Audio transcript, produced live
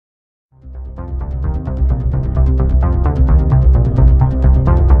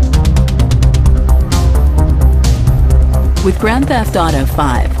With Grand Theft Auto V,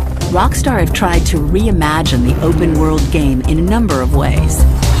 Rockstar have tried to reimagine the open-world game in a number of ways.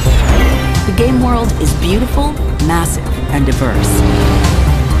 The game world is beautiful, massive, and diverse.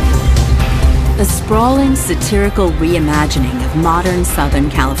 A sprawling, satirical reimagining of modern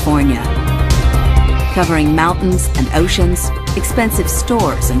Southern California, covering mountains and oceans, expensive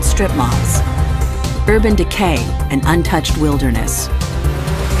stores and strip malls, urban decay and untouched wilderness,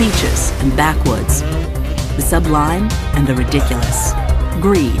 beaches and backwoods, the sublime and the ridiculous,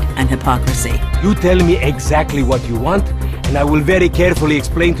 greed and hypocrisy. You tell me exactly what you want, and I will very carefully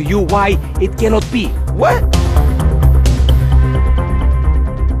explain to you why it cannot be. What?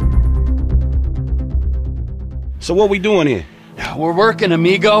 So what we doing here? We're working,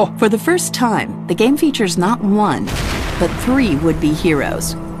 amigo. For the first time, the game features not one, but three would-be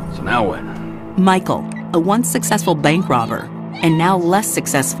heroes. So now what? Michael, a once successful bank robber, and now less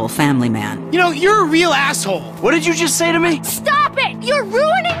successful family man. You know, you're a real asshole. What did you just say to me? Stop it! You're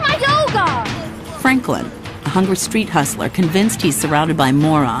ruining my yoga! Franklin, a hungry street hustler convinced he's surrounded by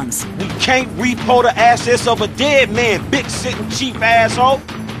morons. We can't repo the assets of a dead man, big sitting cheap asshole.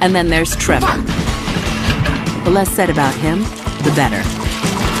 And then there's Trevor. The less said about him, the better.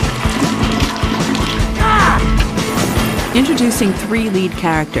 Introducing three lead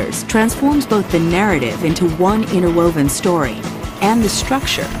characters transforms both the narrative into one interwoven story and the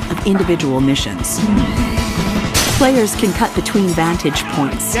structure of individual missions. Players can cut between vantage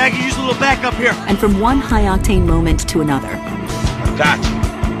points. Yeah, I can use a little backup here. And from one high-octane moment to another. Gotcha.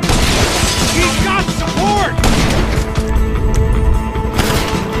 He's got support!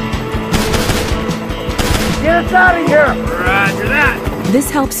 Get us out of here! Roger that. This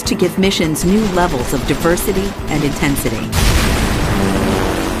helps to give missions new levels of diversity and intensity.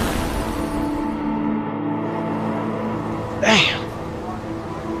 Damn.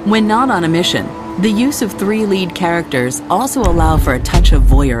 When not on a mission, the use of three lead characters also allow for a touch of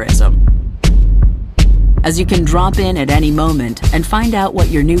voyeurism, as you can drop in at any moment and find out what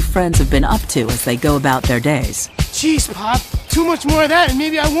your new friends have been up to as they go about their days. Jeez, Pop. Too much more of that and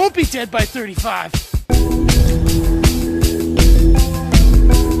maybe I won't be dead by 35.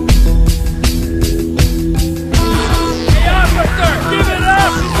 Hey, officer! Give it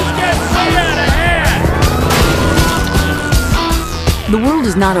up! This is getting way out of hand! The world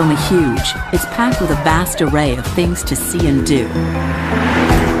is not only huge, it's packed with a vast array of things to see and do.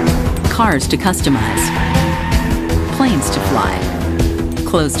 Cars to customize, planes to fly,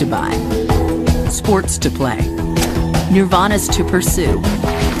 clothes to buy, sports to play, nirvanas to pursue,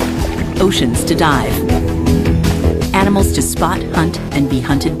 oceans to dive, animals to spot, hunt, and be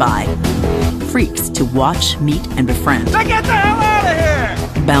hunted by, freaks to watch, meet, and befriend, Now get the hell out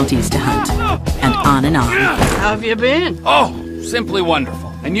of here! bounties to hunt, and on and on. How have you been? Oh, simply wonderful.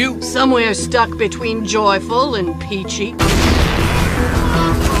 And you? Somewhere stuck between joyful and peachy.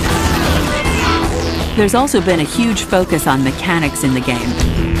 There's also been a huge focus on mechanics in the game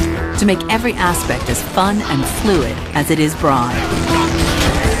to make every aspect as fun and fluid as it is broad.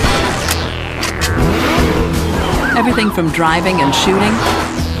 Everything from driving and shooting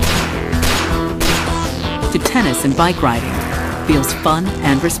to tennis and bike riding feels fun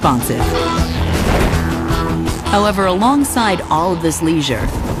and responsive. However, alongside all of this leisure,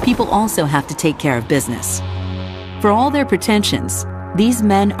 people also have to take care of business. For all their pretensions, these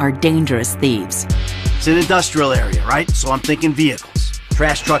men are dangerous thieves. It's an industrial area, right? So I'm thinking vehicles.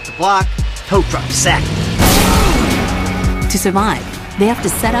 Trash truck to block, tow truck to sack. To survive, they have to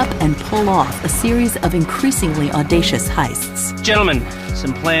set up and pull off a series of increasingly audacious heists. Gentlemen,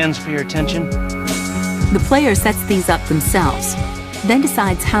 some plans for your attention? The player sets these up themselves, then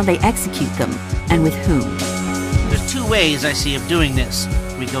decides how they execute them and with whom. There's two ways I see of doing this.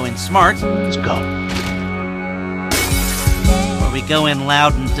 We go in smart. Let's go. Or we go in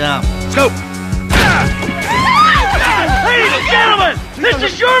loud and dumb. Let's go! Ladies and gentlemen, this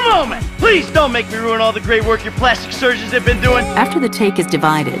is your moment! Please don't make me ruin all the great work your plastic surgeons have been doing. After the take is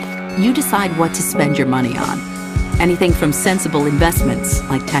divided, you decide what to spend your money on. Anything from sensible investments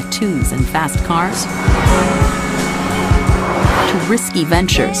like tattoos and fast cars, to risky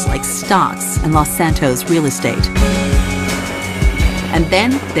ventures like stocks and Los Santos real estate. And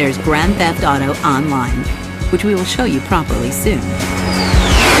then there's Grand Theft Auto Online, which we will show you properly soon.